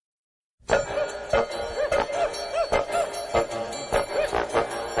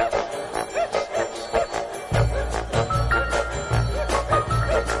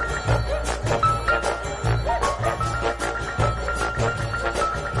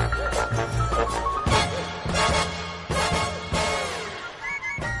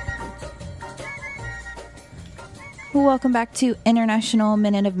Welcome back to International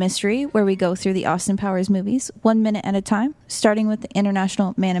Minute of Mystery, where we go through the Austin Powers movies 1 minute at a time, starting with the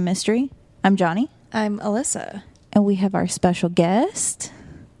International Man of Mystery. I'm Johnny. I'm Alyssa. And we have our special guest.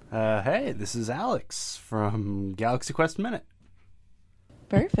 Hey, this is Alex from Galaxy Quest Minute.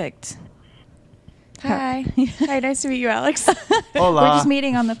 Perfect. Hi. Hi, nice to meet you, Alex. Hola. We're just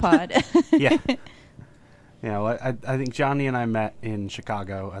meeting on the pod. Yeah. Yeah, well, I think Johnny and I met in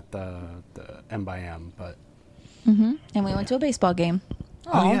Chicago at the M by M, but... And we went to a baseball game.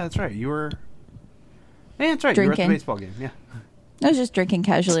 Oh, yeah, that's right. You were... Yeah, that's right. Drinking. You were at the baseball game, yeah. I was just drinking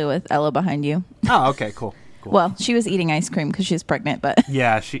casually with Ella behind you. Oh, okay, cool. Well, she was eating ice cream because she was pregnant, but...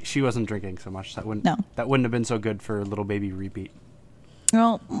 Yeah, she wasn't drinking so much. That wouldn't have been so good for little baby Repeat.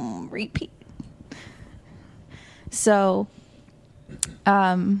 Well, Repeat. So,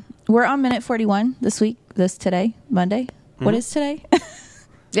 we're on minute 41 today, Monday. Mm-hmm. What is today?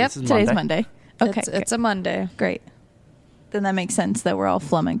 Yep, today's Monday. Okay, it's a Monday. Great. Then that makes sense that we're all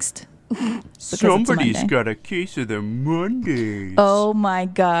flummoxed. Somebody's got a case of the Mondays. Oh my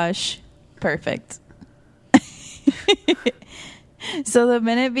gosh. Perfect. So the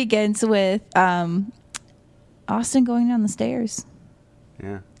minute begins with Austin going down the stairs.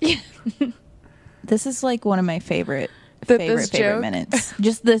 Yeah. This is like one of my favorite minutes.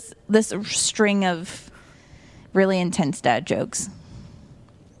 Just this string of really intense dad jokes.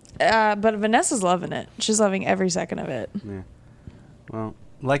 But Vanessa's loving it. She's loving every second of it. Yeah. Well,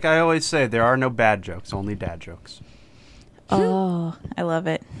 like I always say, there are no bad jokes, only dad jokes. Oh, I love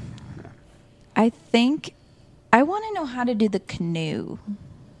it. Yeah. I think I want to know how to do the canoe.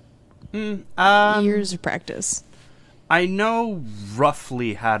 Years of practice. I know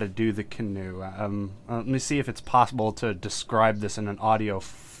roughly how to do the canoe. Let me see if it's possible to describe this in an audio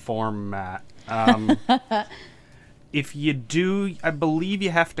format. If you do, I believe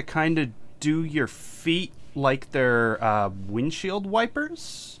you have to kind of do your feet like they're windshield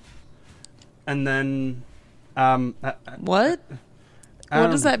wipers. And then... what?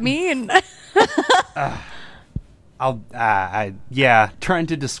 What does that mean? Trying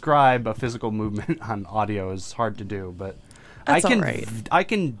to describe a physical movement on audio is hard to do, but That's I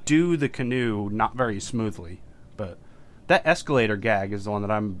can do the canoe not very smoothly, but that escalator gag is the one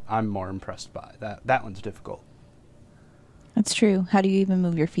that I'm more impressed by. That one's difficult. That's true. How do you even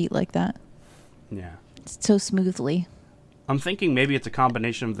move your feet like that? Yeah. So smoothly. I'm thinking maybe it's a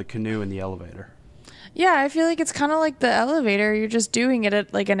combination of the canoe and the elevator. Yeah, I feel like it's kind of like the elevator. You're just doing it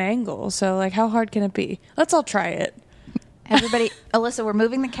at like an angle. So like, how hard can it be? Let's all try it. Everybody, Alyssa, we're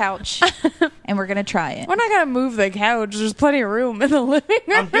moving the couch and we're going to try it. We're not going to move the couch. There's plenty of room in the living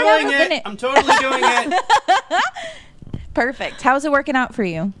room. I'm doing it. I'm totally doing it. Perfect. How's it working out for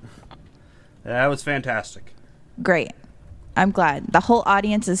you? That was fantastic. Great. I'm glad. The whole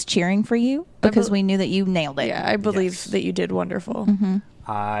audience is cheering for you because we knew that you nailed it. Yeah, I believe that you did wonderful. Mm-hmm.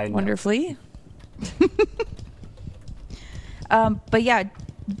 I know. Wonderfully. But yeah,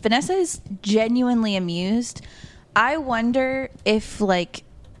 Vanessa is genuinely amused. I wonder if like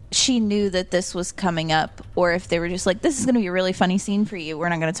she knew that this was coming up or if they were just like, this is going to be a really funny scene for you. We're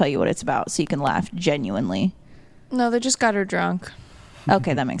not going to tell you what it's about so you can laugh genuinely. No, they just got her drunk.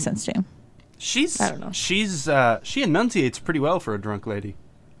 Okay, that makes sense too. I don't know. She enunciates pretty well for a drunk lady.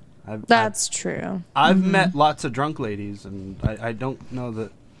 That's true. I've met lots of drunk ladies, and I don't know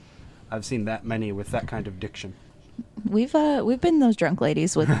that I've seen that many with that kind of diction. We've been those drunk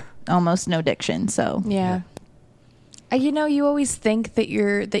ladies with almost no diction, so yeah. You always think that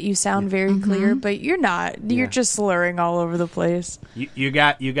you sound very clear, but you're not. You're just slurring all over the place. You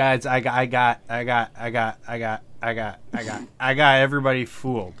guys. I got everybody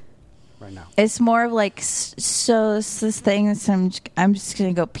fooled right now. It's more of like, so it's this thing. So I'm just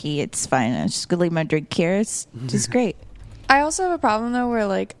gonna go pee. It's fine. I'm just gonna leave my drink here. It's just great. I also have a problem though where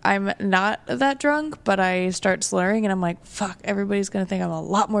like I'm not that drunk, but I start slurring and I'm like, fuck, everybody's gonna think I'm a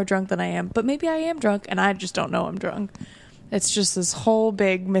lot more drunk than I am. But maybe I am drunk and I just don't know I'm drunk. It's just this whole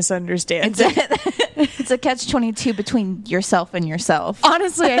big misunderstanding. It's a catch-22 between yourself and yourself.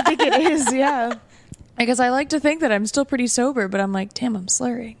 Honestly, I think it is, yeah. Because I like to think that I'm still pretty sober, but I'm like, damn, I'm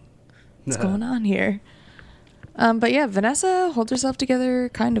slurring. What's going on here? But yeah, Vanessa holds herself together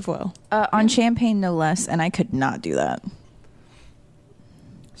kind of well. On champagne, no less, and I could not do that.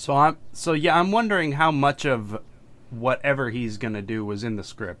 So I'm wondering how much of whatever he's gonna do was in the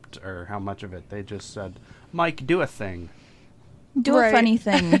script, or how much of it they just said, "Mike, do a thing, do a funny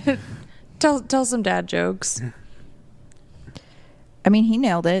thing, tell some dad jokes." I mean, he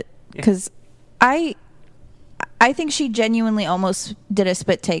nailed it because I think she genuinely almost did a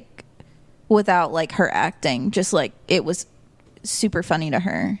spit take without like her acting, just like it was super funny to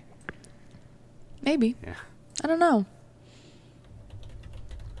her. Maybe. Yeah. I don't know.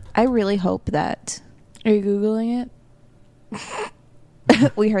 I really hope that Are you Googling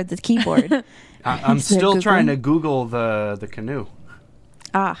it? we heard the keyboard. I'm Is there still Googling? trying to Google the canoe.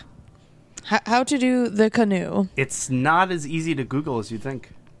 Ah, How to do the canoe. It's not as easy to Google as you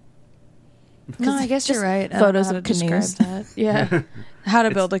think. No, I guess you're just right. I don't photos know how of to describe canoes. that. Yeah. How to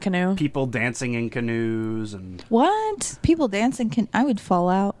It's build a canoe. People dancing in canoes and what? People dancing can I would fall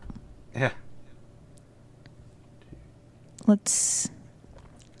out. yeah. Let's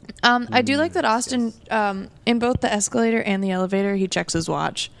I do like that Austin, in both the escalator and the elevator, he checks his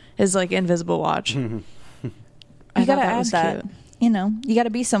watch, his like invisible watch. you gotta add that. Cute. You know, you gotta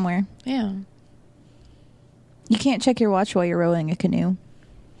be somewhere. Yeah. You can't check your watch while you're rowing a canoe.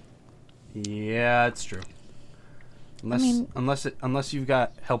 Yeah, it's true. Unless mean- unless you've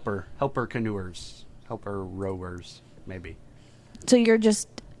got helper canoers, helper rowers, maybe. So you're just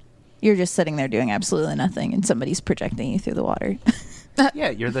sitting there doing absolutely nothing, and somebody's projecting you through the water. Yeah,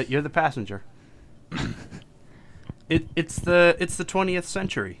 you're the passenger. It's the 20th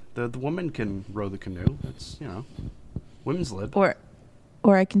century. The woman can row the canoe. It's women's lib. or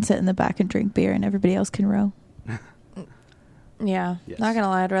I can sit in the back and drink beer, and everybody else can row. Yeah. Yes. Not gonna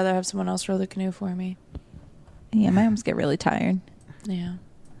lie, I'd rather have someone else row the canoe for me. Yeah, my arms get really tired. Yeah.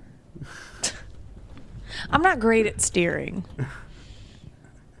 I'm not great at steering.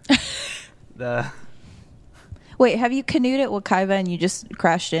 The Wait, have you canoed at Wakaiva and you just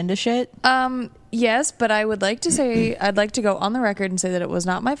crashed into shit? Yes, but I would like to say I'd like to go on the record and say that it was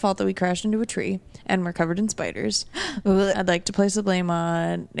not my fault that we crashed into a tree and we're covered in spiders. I'd like to place the blame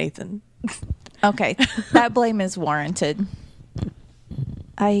on Nathan. Okay, that blame is warranted.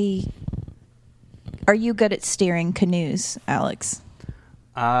 Are you good at steering canoes, Alex?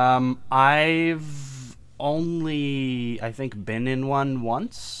 I've only I think been in one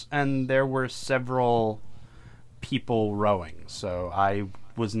once, and there were several people rowing, so I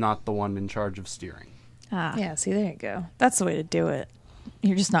was not the one in charge of steering. Ah, Yeah, see, there you go. That's the way to do it.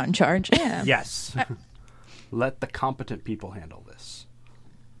 you're just not in charge. Yeah. Yes. Let the competent people handle this.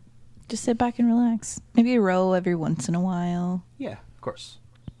 Just sit back and relax. Maybe row every once in a while. Yeah, of course.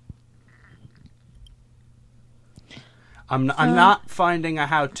 I'm not finding a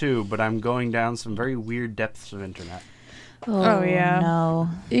how-to, but I'm going down some very weird depths of internet. Oh, yeah. No.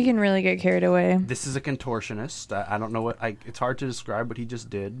 You can really get carried away. This is a contortionist. I don't know it's hard to describe what he just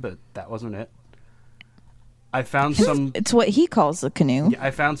did, but that wasn't it. I found some. It's what he calls a canoe. Yeah,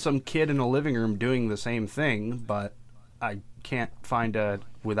 I found some kid in a living room doing the same thing, but I can't find a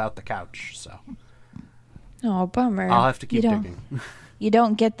without the couch, so Oh, bummer. I'll have to keep You don't- digging. You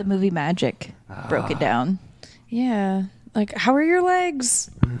don't get the movie magic. Broke it down. Yeah. Like, how are your legs?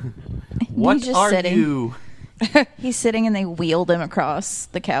 What just are sitting. you? He's sitting and they wheeled him across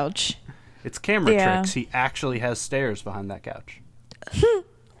the couch. It's camera Yeah. tricks. He actually has stairs behind that couch.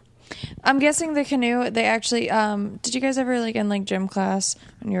 I'm guessing the canoe, they actually, did you guys ever, like, in, like, gym class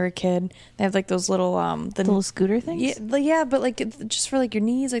when you were a kid, they have, like, those little, The little scooter things? yeah, but, like, just for, like, your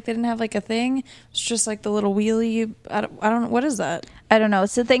knees, like, they didn't have, like, a thing. It's just, like, the little wheelie. I don't know. What is that? I don't know.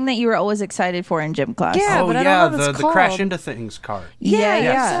 It's the thing that you were always excited for in gym class. Yeah, oh but I yeah, don't know what it's the crash called. into things cart. Yeah,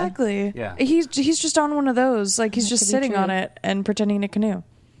 yeah. exactly. Yeah. He's just on one of those. Like, he's That just could be sitting true. on it and pretending to canoe.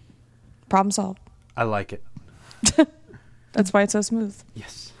 Problem solved. I like it. That's why it's so smooth.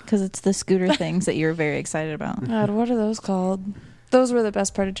 Yes. Because it's the scooter things that you're very excited about. God, what are those called? Those were the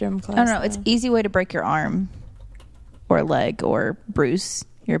best part of gym class. I don't know. It's though. easy way to break your arm or leg or bruise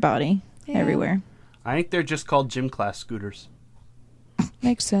your body Yeah. everywhere. I think they're just called gym class scooters,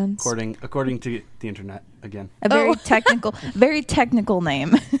 Makes sense. according to the internet again. A very Oh. very technical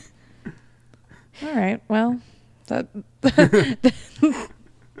name. All right. Well, that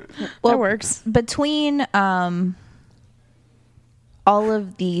Well, that works. Between all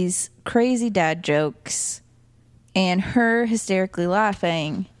of these crazy dad jokes and her hysterically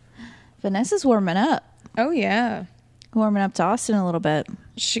laughing, Vanessa's warming up. Oh yeah. Warming up to Austin a little bit.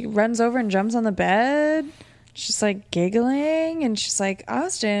 She runs over and jumps on the bed. She's like giggling, and she's like,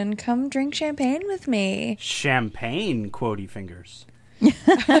 "Austin, come drink champagne with me." Champagne, quotey fingers.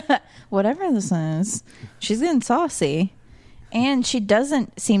 Whatever this is, she's getting saucy. And she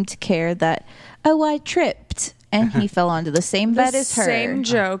doesn't seem to care that, oh, I tripped. And he fell onto the same bed The as her. same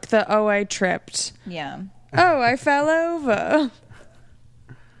joke. The I tripped. Yeah. Oh, I fell over.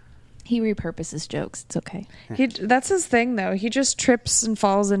 He repurposes jokes. It's okay. That's his thing, though. He just trips and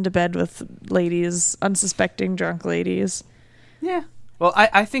falls into bed with ladies, unsuspecting drunk ladies. Yeah. Well,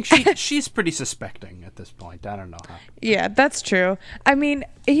 I think she's pretty suspecting at this point. I don't know how. Yeah, that's true. I mean,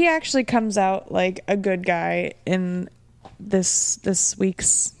 he actually comes out like a good guy in this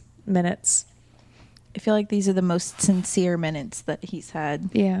week's minutes. I feel like these are the most sincere minutes that he's had.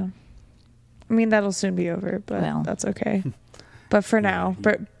 Yeah. I mean, that'll soon be over, but Well. that's okay. But for now,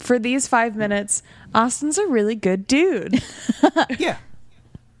 for these 5 minutes, Austin's a really good dude. Yeah.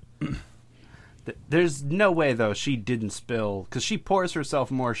 There's no way, though, she didn't spill, because she pours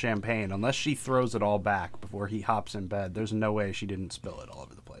herself more champagne, unless she throws it all back before he hops in bed. There's no way she didn't spill it all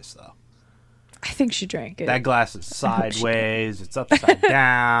over the place, though. I think she drank it. That glass is sideways, it's upside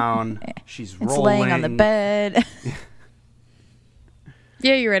down, she's rolling. It's laying on the bed.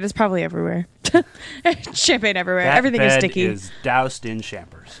 Yeah, you're right. It's probably everywhere. Champagne everywhere. That Everything is bed sticky. is doused in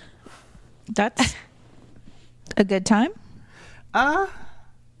champers. That's a good time.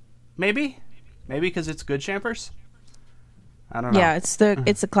 Maybe because it's good champers. I don't know. Yeah,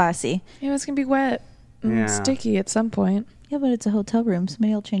 it's a classy. Yeah, it's gonna be wet and Yeah. sticky at some point. Yeah, but it's a hotel room.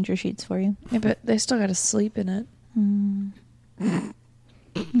 Somebody will change your sheets for you. Yeah, but they still got to sleep in it.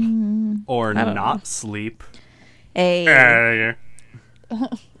 Or I don't not know. sleep. Hey.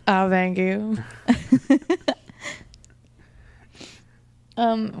 Oh, thank you.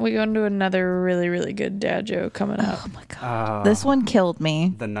 We go into another really, really good dad joke coming up. Oh my god, this one killed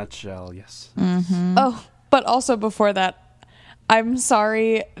me. The nutshell, yes. Oh, but also before that, I'm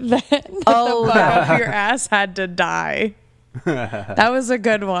sorry that the Oh, bug up your ass had to die. That was a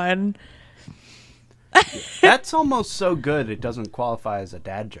good one. That's almost so good it doesn't qualify as a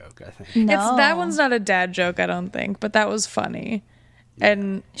dad joke, I think. No, That one's not a dad joke, I don't think, but that was funny.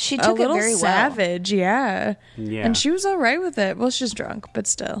 And She a took it little very well. savage, yeah. Yeah. And she was all right with it. Well, she's drunk, but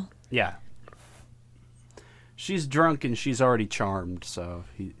still. Yeah. She's drunk and she's already charmed, so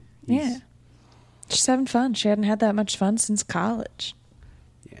Yeah. She's having fun. She hadn't had that much fun since college.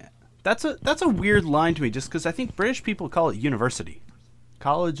 Yeah. That's a weird line to me, just because I think British people call it university.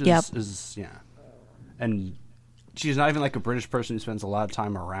 College is yeah. And she's not even like a British person who spends a lot of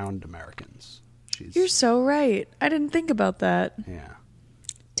time around Americans. You're so right. I didn't think about that. Yeah.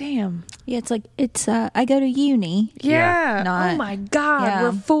 Damn. Yeah, it's like I go to uni. Yeah. Not- Oh my God. Yeah.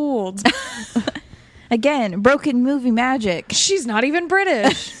 We're fooled. Again, broken movie magic. She's not even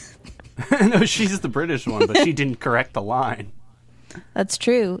British. No, she's the British one, but she didn't correct the line. That's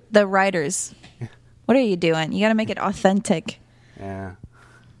true. The writers. What are you doing? You got to make it authentic. Yeah.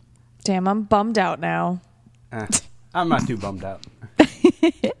 Damn, I'm bummed out now. I'm not too bummed out.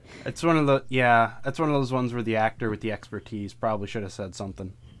 It's one of those ones where the actor with the expertise probably should have said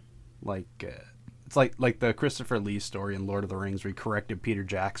something. Like it's like the Christopher Lee story in Lord of the Rings where he corrected Peter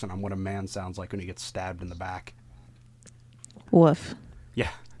Jackson on what a man sounds like when he gets stabbed in the back. Woof. Yeah.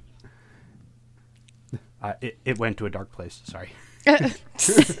 It went to a dark place. Sorry.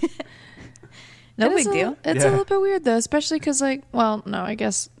 No It is big deal. It's Yeah. a little bit weird though, especially because I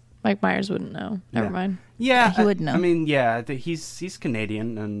guess Mike Myers wouldn't know. Never Yeah. mind. Yeah, He would know. I mean, yeah, he's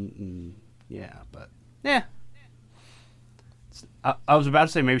Canadian, and yeah, but yeah. I was about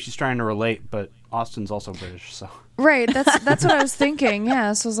to say maybe she's trying to relate, but Austin's also British, so Right. That's what I was thinking.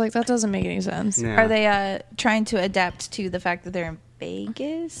 Yeah. So I was like, that doesn't make any sense. yeah. Are they trying to adapt to the fact that they're in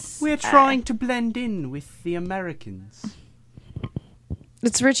Vegas? We're trying to blend in with the Americans.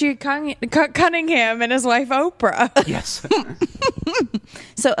 It's Richie Cunningham and his wife Oprah. Yes.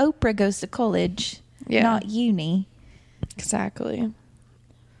 So Oprah goes to college, Yeah. not uni. Exactly.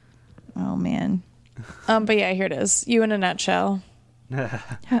 Oh man. But yeah, here it is. You in a nutshell.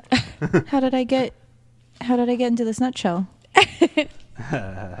 How did I get into this nutshell?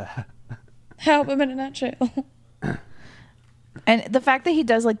 Help him in a nutshell. And the fact that he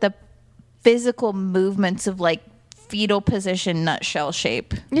does like the physical movements of like fetal position nutshell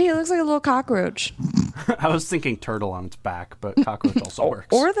shape. Yeah, he looks like a little cockroach. I was thinking turtle on its back, but cockroach also works.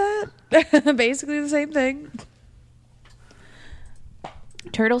 Or that. Basically the same thing.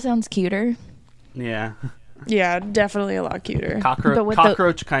 Turtle sounds cuter. Yeah. Yeah, definitely a lot cuter. But with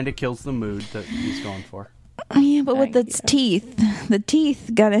Cockroach kind of kills the mood that he's going for. Yeah, but with its guess. teeth, the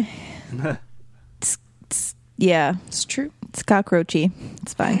teeth gotta. Yeah, It's true. it's cockroachy.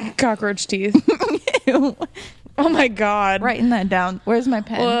 It's fine. Cockroach teeth. Oh my God. Writing that down. Where's my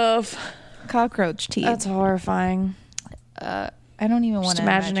pen? Woof. Cockroach teeth. That's horrifying. I don't even want Just to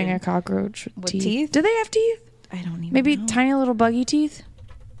imagining imagine. a cockroach With teeth? Do they have teeth? I don't even. Maybe know. tiny little buggy teeth?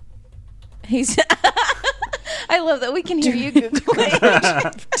 He's. I love that we can hear you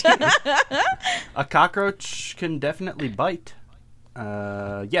Googling. A cockroach can definitely bite.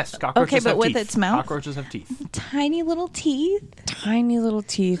 Yes, cockroaches Okay, but have with teeth. its mouth? Cockroaches have teeth. Tiny little teeth. Tiny little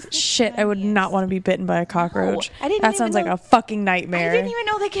teeth. Shit, I would not want to be bitten by a cockroach. I didn't that even sounds like know- a fucking nightmare. I didn't even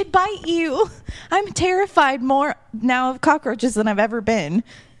know they could bite you. I'm terrified more now of cockroaches than I've ever been.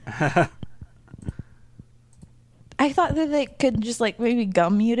 I thought that they could just like maybe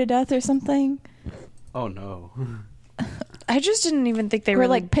gum you to death or something. Oh no. I just didn't even think they Or were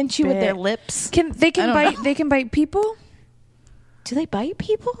like pinch you with their bit. lips. They can I don't bite know. they can bite people Do they bite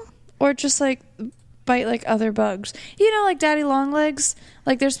people? or just like bite like other bugs. You know, like daddy long legs.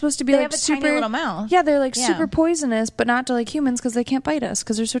 Like they're supposed to be They like have a super tiny little mouth. Yeah, they're like Yeah. super poisonous, but not to like humans because they can't bite us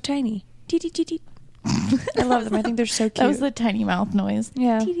because they're so tiny. Teet, teet, teet, teet. I love them. I think they're so cute. That was the tiny mouth noise.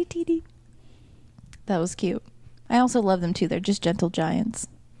 Yeah. Teety teety. That was cute. I also love them too. They're just gentle giants.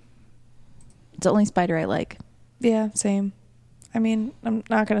 It's the only spider I like. Yeah, same. I mean, I'm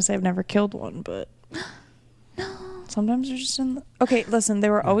not gonna say I've never killed one, but sometimes they're just in. Okay, listen, they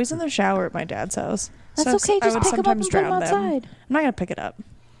were always in the shower at my dad's house. That's So okay. I Just would pick them up and sometimes put them drown outside. I'm not gonna pick it up.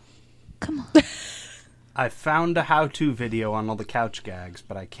 Come on. I found a how-to video on all the couch gags,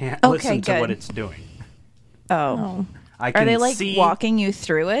 but I can't Okay, listen to good. what it's doing. Oh. Oh. I can Are they like see, walking you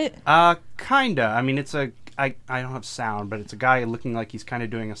through it? Kinda. I mean, I don't have sound, but it's a guy looking like he's kind of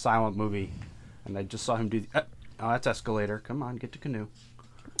doing a silent movie, and I just saw him do. Oh, that's escalator. Come on, get to canoe.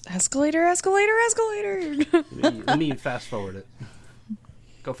 Escalator, escalator, escalator. Let me fast forward it.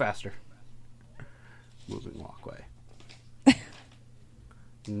 Go faster. Moving walkway.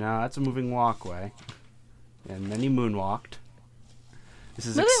 No, that's a moving walkway. And then he moonwalked. This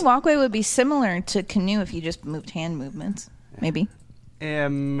is Moving walkway would be similar to canoe if you just moved hand movements. Maybe.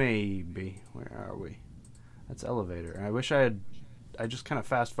 Maybe. Where are we? That's elevator. I wish I just kind of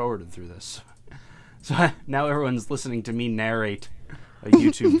fast forwarded through this. So now everyone's listening to me narrate a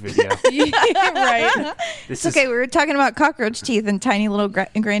YouTube video. Right. This It's okay. We were talking about cockroach teeth and tiny little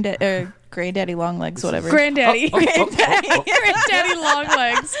granddaddy long legs, whatever. Granddaddy. Oh. Granddaddy long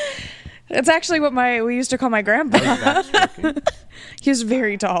legs. That's actually what we used to call my grandpa. Backstrokking. He was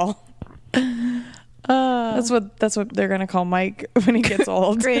very tall. That's what they're gonna call Mike when he gets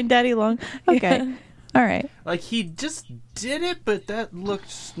old. Granddaddy long. Okay. Yeah. All right. Like, he just did it, but that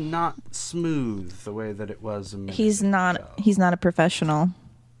looked not smooth the way that it was a minute He's not. ago. He's not a professional.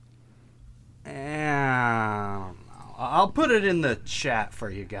 I don't know. I'll put it in the chat for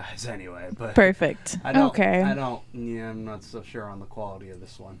you guys anyway. But Perfect. I don't. Okay. Yeah, I'm not so sure on the quality of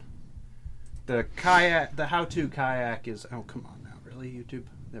this one. The kayak, the how-to kayak is. Oh, come on now, really, YouTube?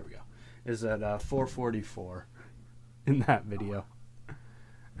 There we go. Is at 444 in that video.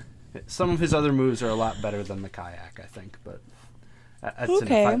 Some of his other moves are a lot better than the kayak, I think, but that's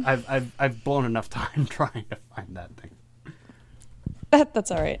Okay. enough. I've blown enough time trying to find that thing.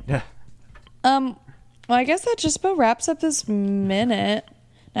 That's all right. Yeah. Well, I guess that just about wraps up this minute.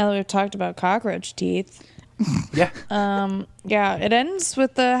 Now that we've talked about cockroach teeth. Yeah. Yeah, it ends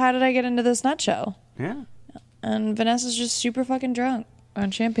with the "How did I get into this nutshell?" Yeah. And Vanessa's just super fucking drunk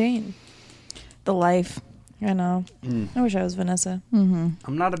on champagne. The life. I know. I wish I was Vanessa. I'm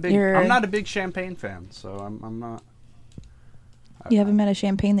not a big. You're- I'm not a big champagne fan, so I'm not. You haven't met a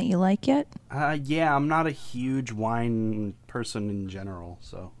champagne that you like yet? Yeah, I'm not a huge wine person in general,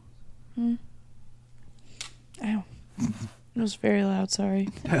 so. Ow. It was very loud, sorry.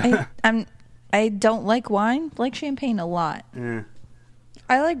 I don't like wine. Like champagne a lot. Eh.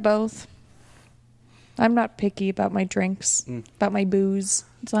 I like both. I'm not picky about my drinks, about my booze.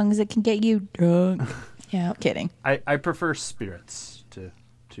 As long as it can get you drunk. Yeah. Kidding. I prefer spirits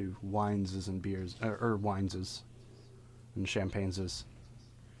to wines and beers or wines and champagnes.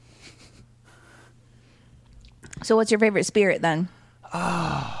 So what's your favorite spirit then?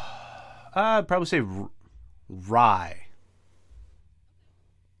 I'd probably say rye.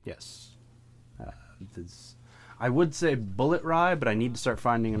 Yes. I would say Bullet Rye, but I need to start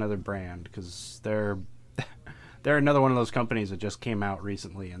finding another brand because they're another one of those companies that just came out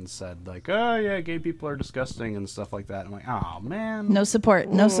recently and said like, oh yeah, gay people are disgusting and stuff like that. I'm like, oh man. No support.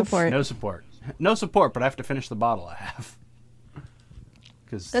 No Oof. support. No support. No support, but I have to finish the bottle I have.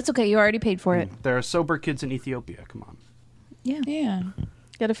 Because That's okay. You already paid for it. there are sober kids in Ethiopia. Come on. Yeah. Yeah.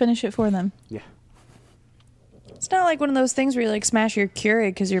 Got to finish it for them. Yeah. It's not like one of those things where you like smash your Keurig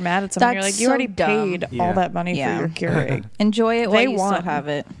because you're mad at someone. You're That's like, you so already dumb. paid Yeah. all that money Yeah. for your Keurig. Enjoy it while They you still want- have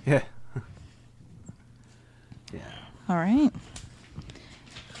it. Yeah. Yeah. All right.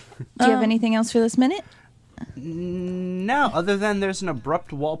 Do you have anything else for this minute? No, other than there's an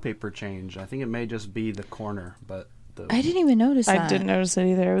abrupt wallpaper change. I think it may just be the corner, but I didn't even notice that. I didn't notice it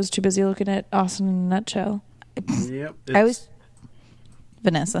either. I was too busy looking at Austin in a nutshell. Yep. I was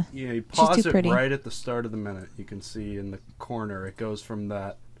Vanessa. Yeah, you She's pause too it pretty. right at the start of the minute. You can see in the corner it goes from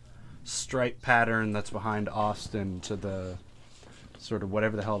that stripe pattern that's behind Austin to the sort of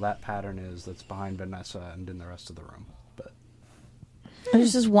whatever the hell that pattern is that's behind Vanessa and in the rest of the room. But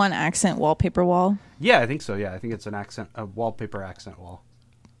There's just one accent wallpaper wall. yeah, I think so. Yeah, I think it's a wallpaper accent wall.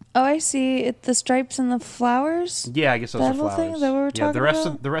 Oh, I see. The stripes and the flowers. Yeah, I guess those That are whole flowers. thing? Is that what we're yeah, talking the rest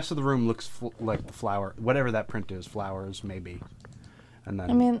about? of the rest of the room looks like the flower, whatever that print is, flowers maybe. And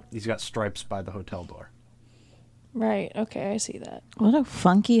then I mean- he's got stripes by the hotel door. Right. Okay, I see that. What a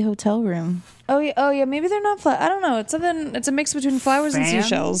funky hotel room. Oh yeah. Oh yeah. Maybe they're not I don't know. It's something. It's a mix between flowers and Fans?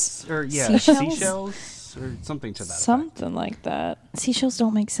 seashells. Or yeah, Seashells? seashells or something to that. effect. Something like that. Seashells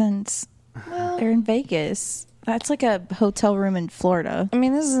don't make sense. Well, They're in Vegas. That's like a hotel room in Florida. I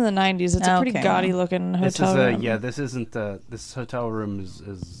mean, this is in the 90s. It's a pretty Okay. gaudy looking This is hotel room. yeah. This isn't this hotel room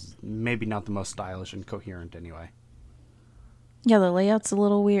is maybe not the most stylish and coherent anyway. Yeah, the layout's a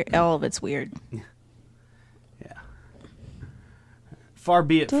little weird. All of it's weird. Yeah. Far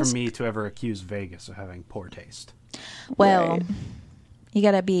be it Does- from me to ever accuse Vegas of having poor taste. Well, Right. you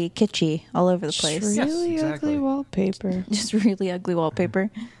gotta be kitschy all over the place. Just Yes, really exactly. ugly wallpaper. Just really ugly wallpaper.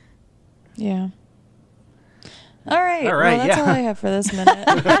 Yeah. All right. All right, Well, that's yeah. all I have for this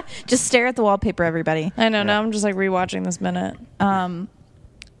minute. Just stare at the wallpaper, everybody. I know. Yeah. Now I'm just like rewatching this minute.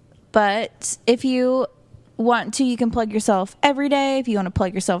 But if you want to, you can plug yourself every day. If you want to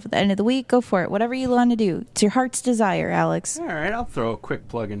plug yourself at the end of the week, go for it. Whatever you want to do. It's your heart's desire, Alex. All right, I'll throw a quick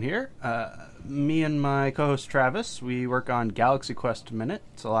plug in here. Me and my co-host Travis, we work on Galaxy Quest Minute.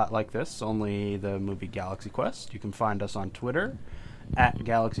 It's a lot like this, only the movie Galaxy Quest. You can find us on Twitter at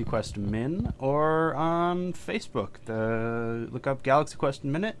Galaxy Quest Min or on Facebook. Look up Galaxy Quest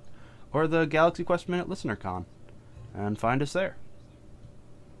Minute or the Galaxy Quest Minute Listener Con and find us there.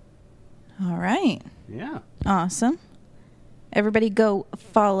 All right. Yeah. Awesome. Everybody go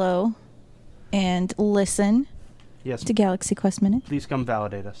follow and listen Yes. to Galaxy Quest Minute. Please come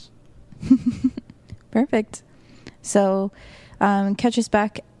validate us. Perfect. So catch us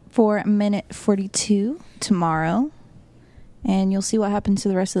back for minute 42 tomorrow, and you'll see what happens to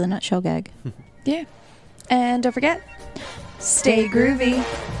the rest of the nutshell gag. Yeah. And don't forget, stay groovy.